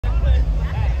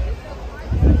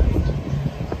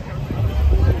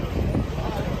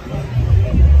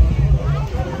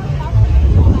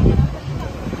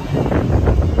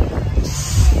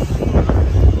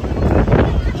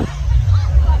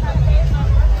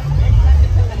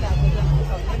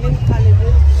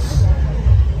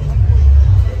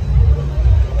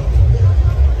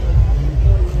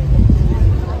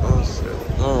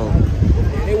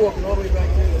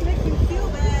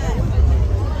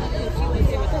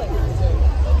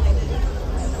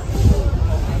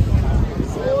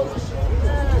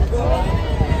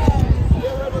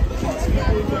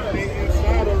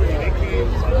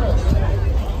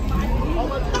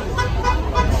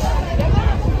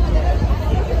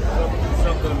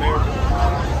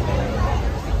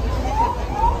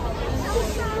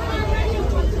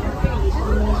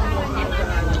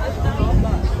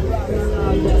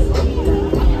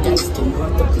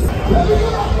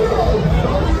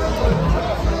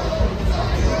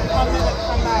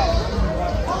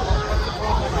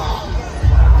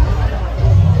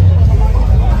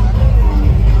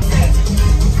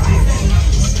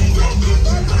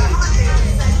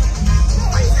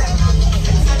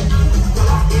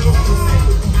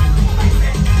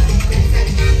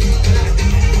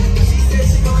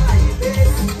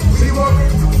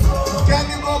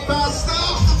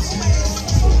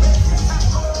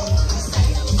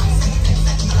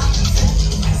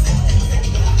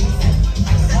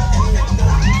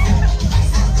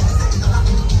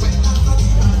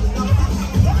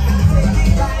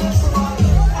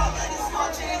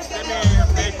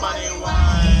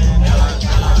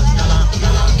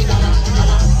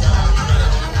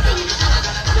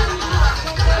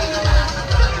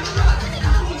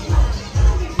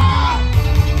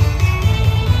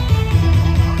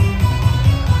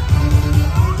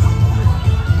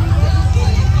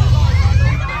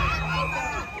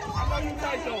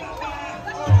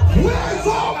Where's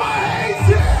all my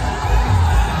haters?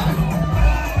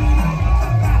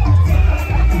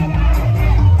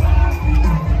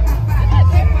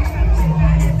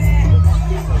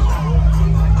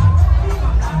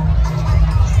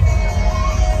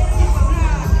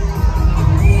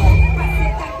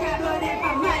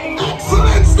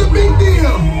 Excellence, the big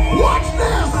deal. Watch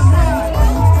this.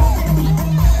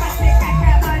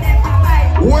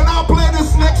 When I play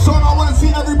this next song, I want to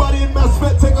see everybody in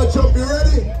Fete take a jump. You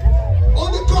ready?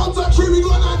 On the count of 3, we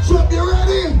gonna jump. You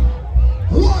ready?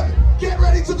 1, get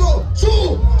ready to go.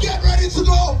 2, get ready to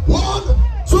go. 1,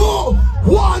 2,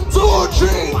 1, 2,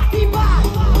 3.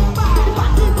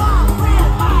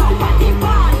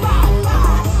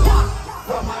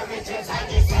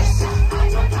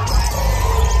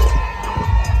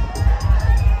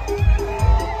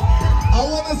 I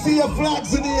want to see your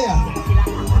flags in the air.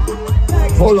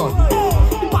 Hold on.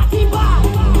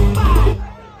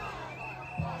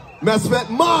 Fete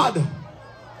mod.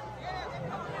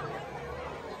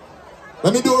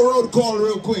 Let me do a road call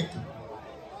real quick.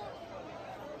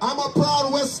 I'm a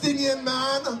proud West Indian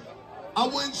man. I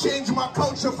wouldn't change my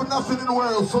culture for nothing in the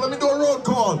world. So let me do a road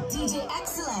call. DJ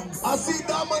Excellence. I see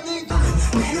Dominique.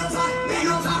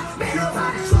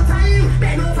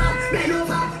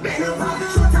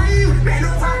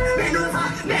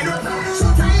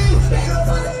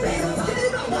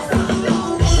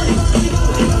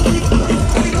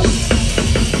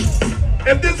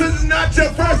 If this is not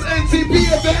your first NTP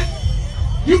event,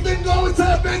 you've been going to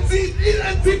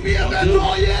NTP events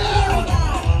all year.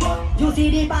 You see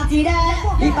the party there,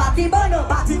 the party bono,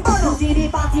 you see the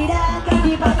party there,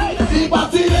 the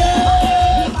party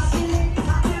there.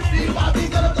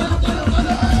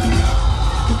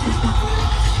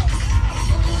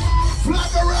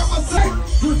 Flag around my side.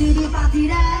 You see the party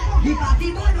there, the party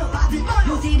bono,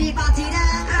 you see the party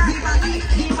there, the party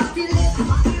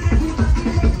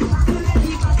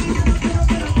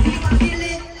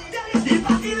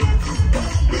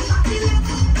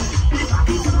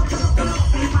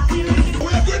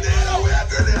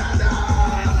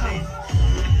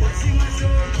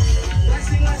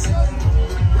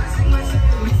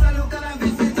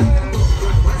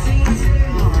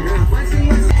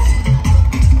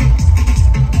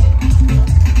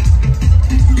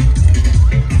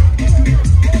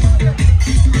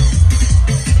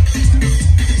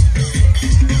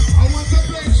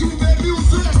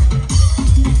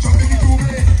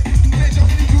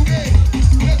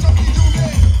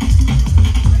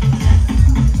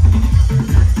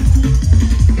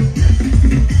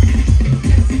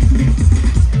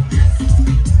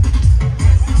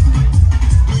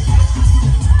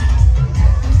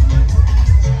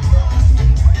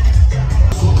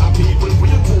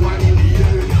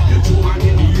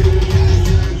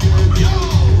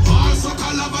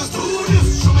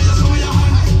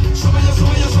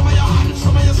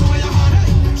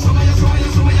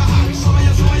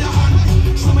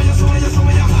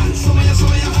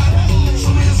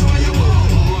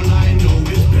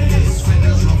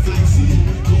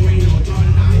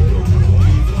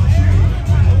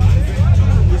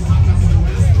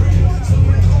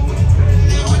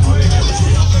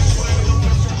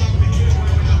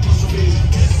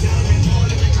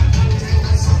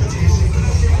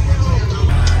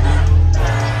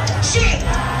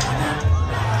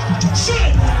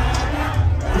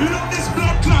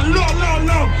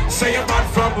Say a man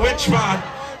from which part?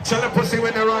 Tell a pussy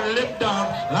when they run lip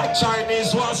down. Like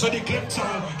Chinese wall, so the clip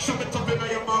town. Shove it up in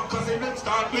your mouth, cause it looks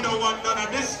down. We don't want none of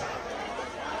this.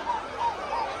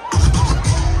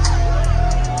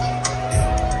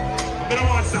 We don't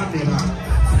want something, man.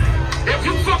 If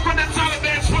you fuck with the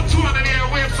Taliban, put 2 on the air.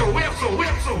 Wave so, wave so,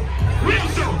 wave so, wave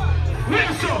so,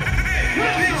 wave so, wave so,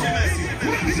 wave so.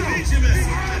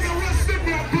 I'm the West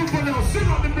Indian people now. Sing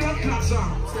on the blood clot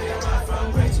song.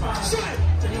 Say it.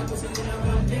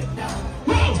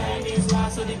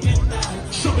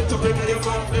 Shove it up in your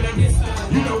mouth,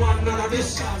 you don't want none of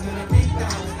this.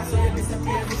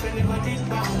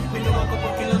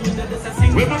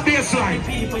 With the bassline.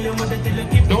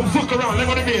 Don't fuck around, let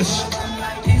go the bass.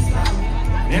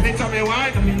 Anytime you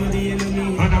whine,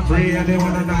 and I pray and they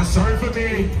wanna not sorry for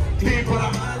me. People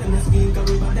are...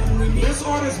 This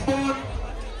artist born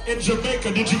in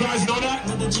Jamaica, did you guys know that?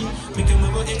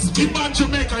 Deep on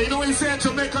Jamaica, you know what he said in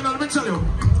Jamaica, now let me tell you.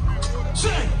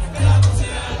 Say!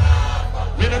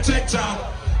 Me no take time,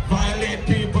 violate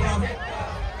people.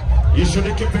 You should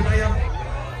have kept in there.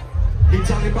 The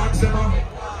Taliban's them.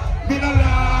 Me no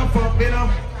laugh up, me no.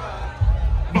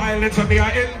 Violence on the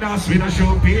end us, we no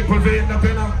show people we end up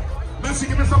in a. Messi,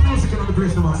 give me some music on the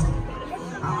brace, the master.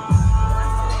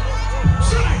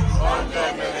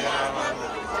 Say!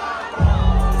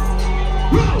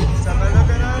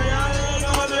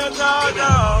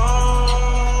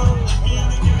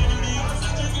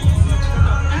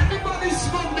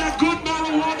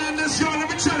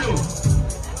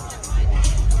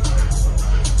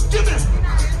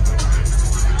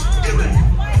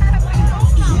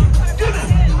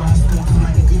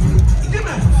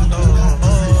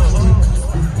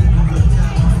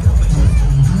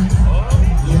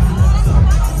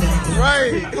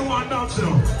 Hey, come on, dance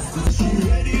now.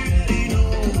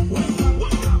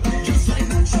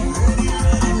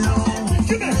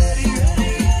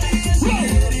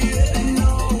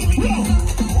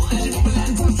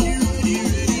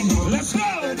 Let's go.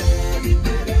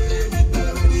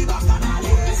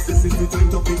 This is the time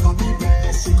to pick up the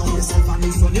best. She got yourself and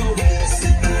it's on your waist.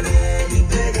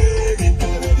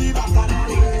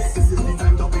 This is the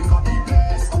time to pick up the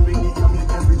best. Up in the club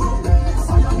with everything.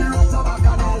 I am the Rota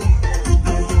Bacchanal.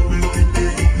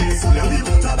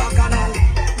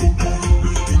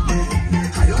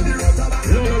 I am the Rota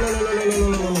Bacchanal.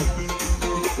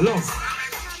 Look.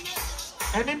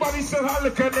 Anybody still have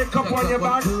liquor in their cup on your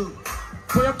back?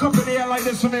 Put your cup in the air like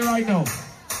this for me right now.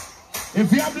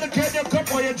 If you have liquor in your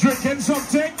cup or you're drinking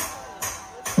something,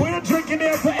 put your drink in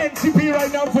there for NTP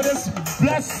right now for this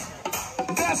blessed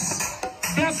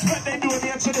what they're doing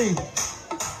here today.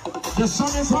 The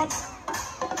sun is hot,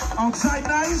 outside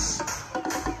nice.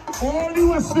 All the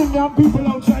West Indian people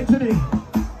outside today.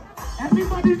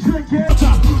 Everybody drink here. Wine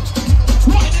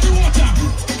in the water.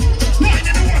 Wine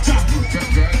in the water.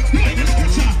 Wine in the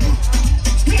water.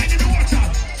 Wine in the water.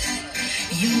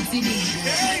 You today.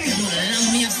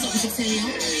 Me have something to tell you.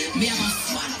 Me have a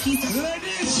smart piece of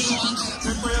ladies.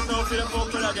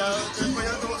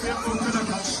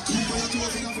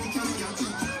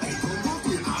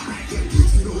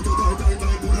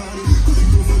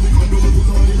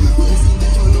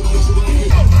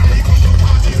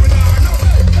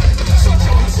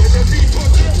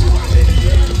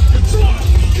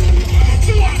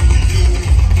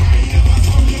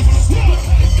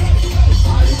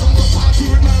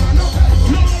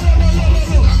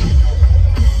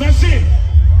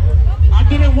 I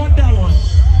didn't want that one.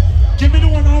 Give me the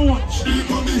one I want.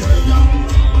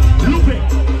 Loop it.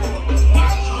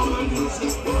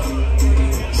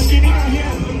 Skinny down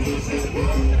here.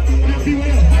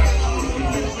 Everywhere.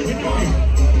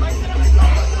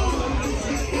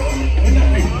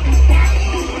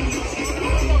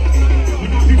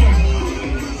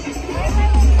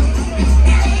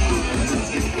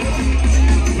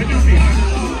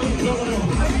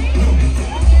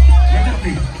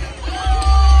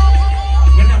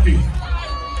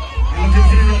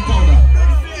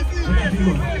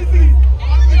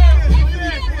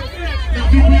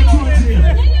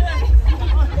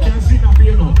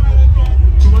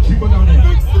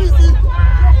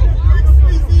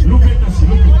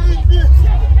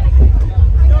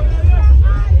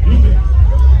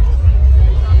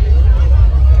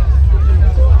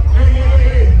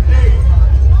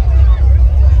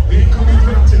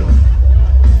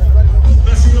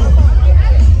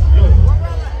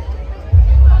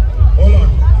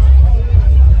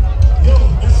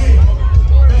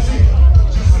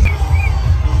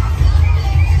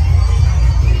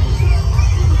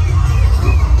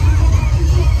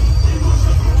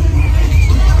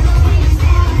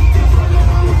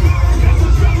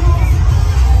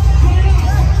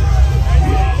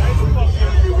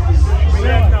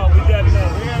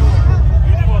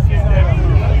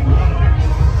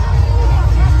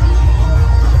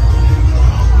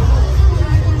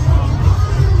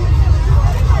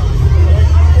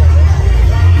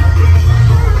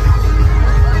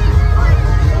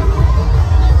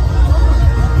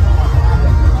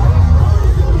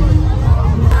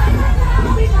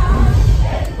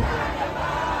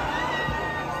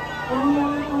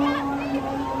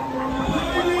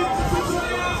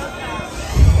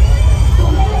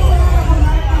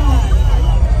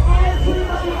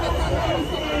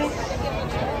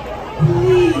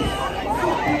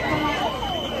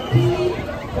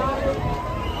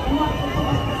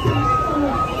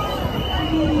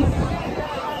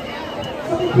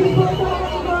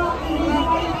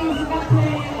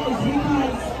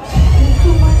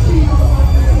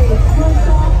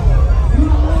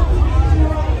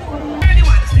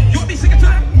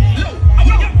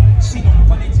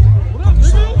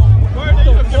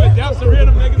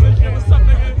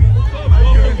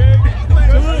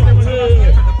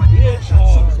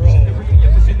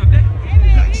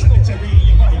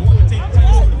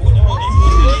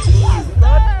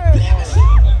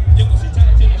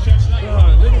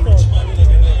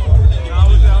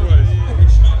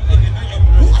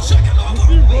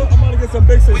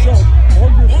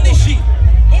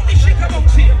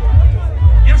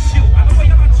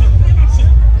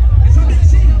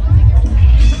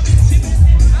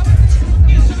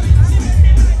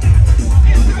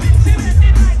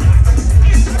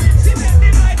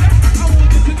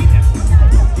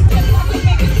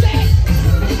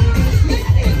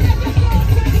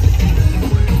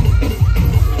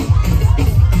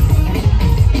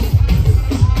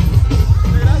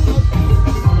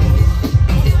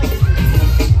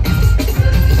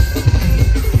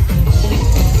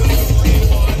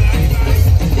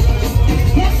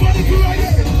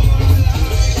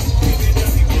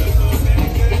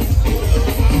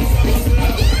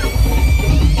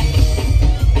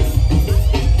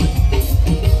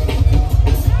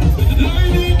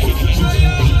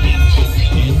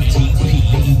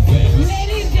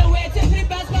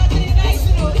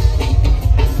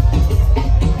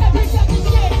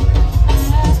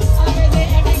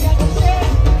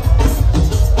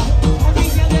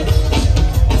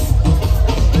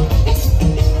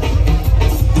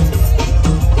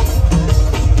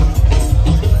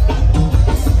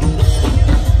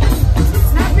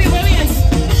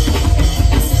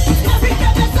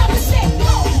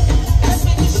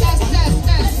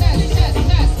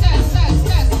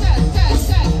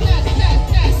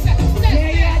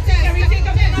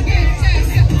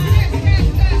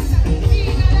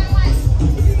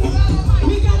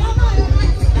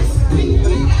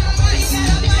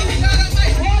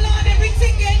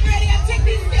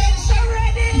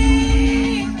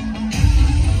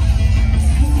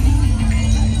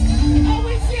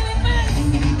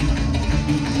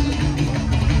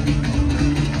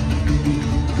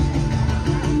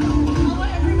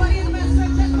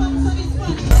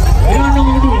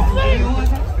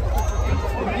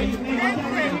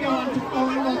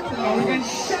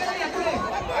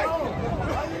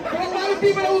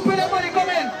 put the money, come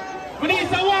in. We need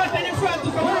some water in the front.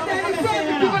 Some water in the front.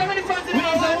 People in the front. We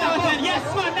need some water. Yes,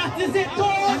 man, that is it.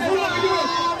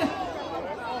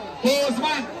 Hose,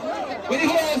 man. We need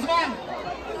hose, man.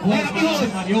 Let them be hose. The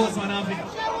hose, man, have it.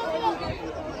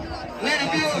 Let them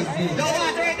be hose. No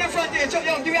water in the front here. Chuck,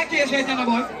 yo, give me a case right now,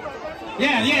 boy.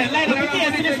 Yeah, line up the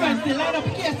case in the front. Line up the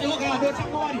case. Oh, God, don't chuck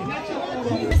nobody.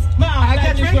 I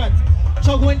dive in the front.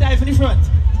 Chuck, go and dive in the front.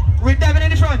 We're diving in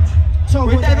the front.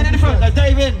 We're diving in the front. Let's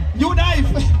dive in. You dive.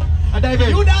 I dive in.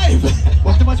 You dive.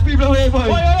 What's too much people away, boy?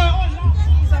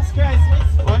 Jesus Christ.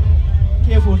 What?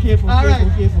 Careful. All right.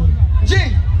 G,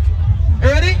 you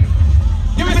ready?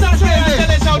 Give me some space.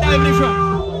 Let's shout dive in the front.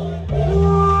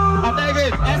 I'm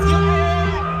diving. Let's go. You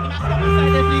must come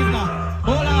inside there, please now.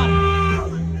 Hold on.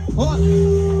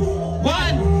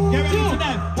 One. Get ready to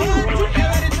dive. Get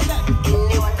ready to dive. In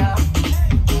the water.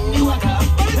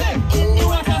 What is it? In the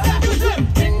water. Start to swim.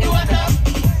 In the water.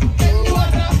 In the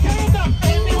water. Get it up.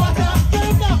 In the water. Get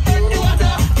it up. In the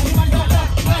water.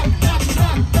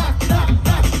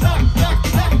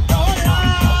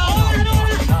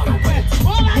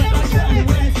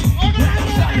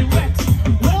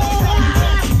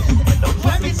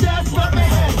 Let me just put my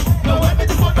head. No, let me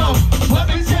to put down. Let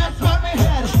me just put my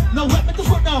head. No, let me to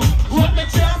put down. Let me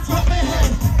just put my head.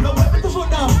 No, let me to put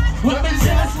down. Let me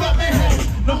just put my head.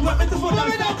 No, let me to put down.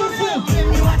 Start to swim. In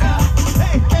the water.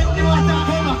 Hey, in the water.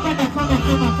 Come on.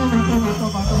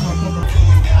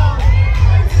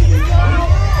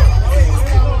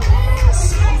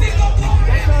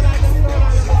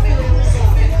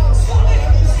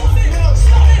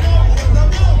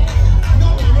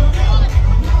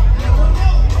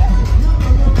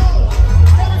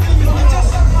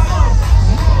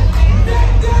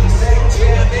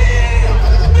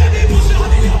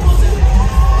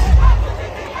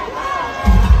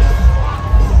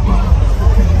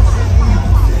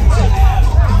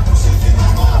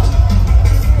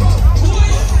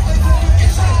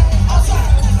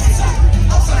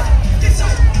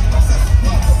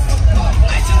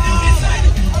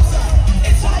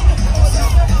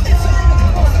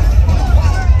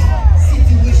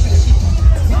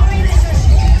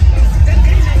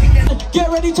 Get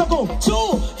ready to go.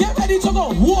 2. Get ready to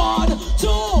go. 1, 2.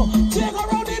 Take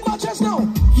around the matches now.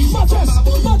 Matches.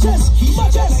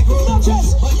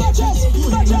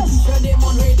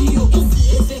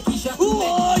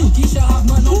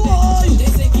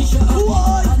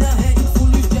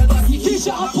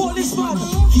 Keisha a policeman.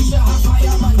 Keisha a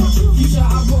fireman. Keisha a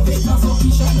professor. So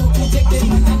Keisha no protect them.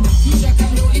 Keisha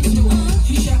can roll it too.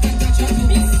 Keisha can catch a do.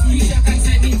 Keisha can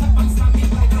send me up and slam me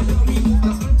like a dummy.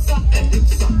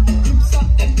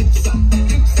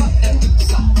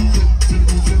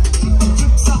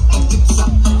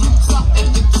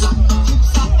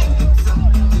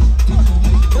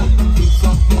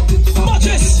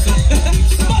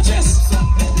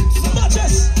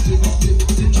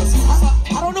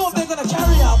 I don't know if they're gonna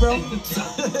carry out, bro.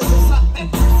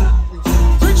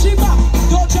 Bring she back.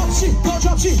 Go jump she.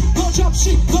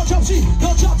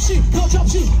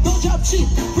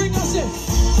 Bring us in.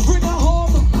 Bring her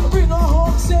home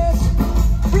safe.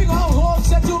 Bring her home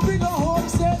safe. You bring her home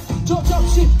safe. Go jump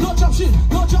she.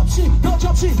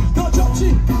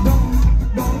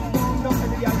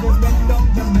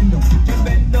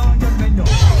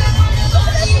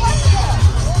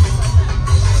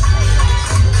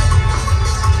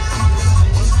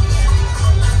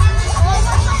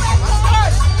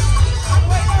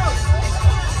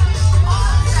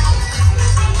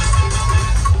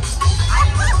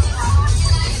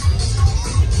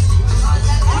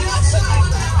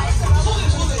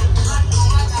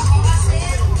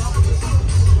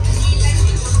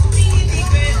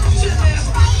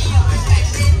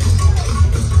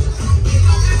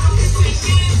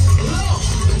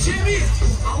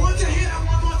 I want to hear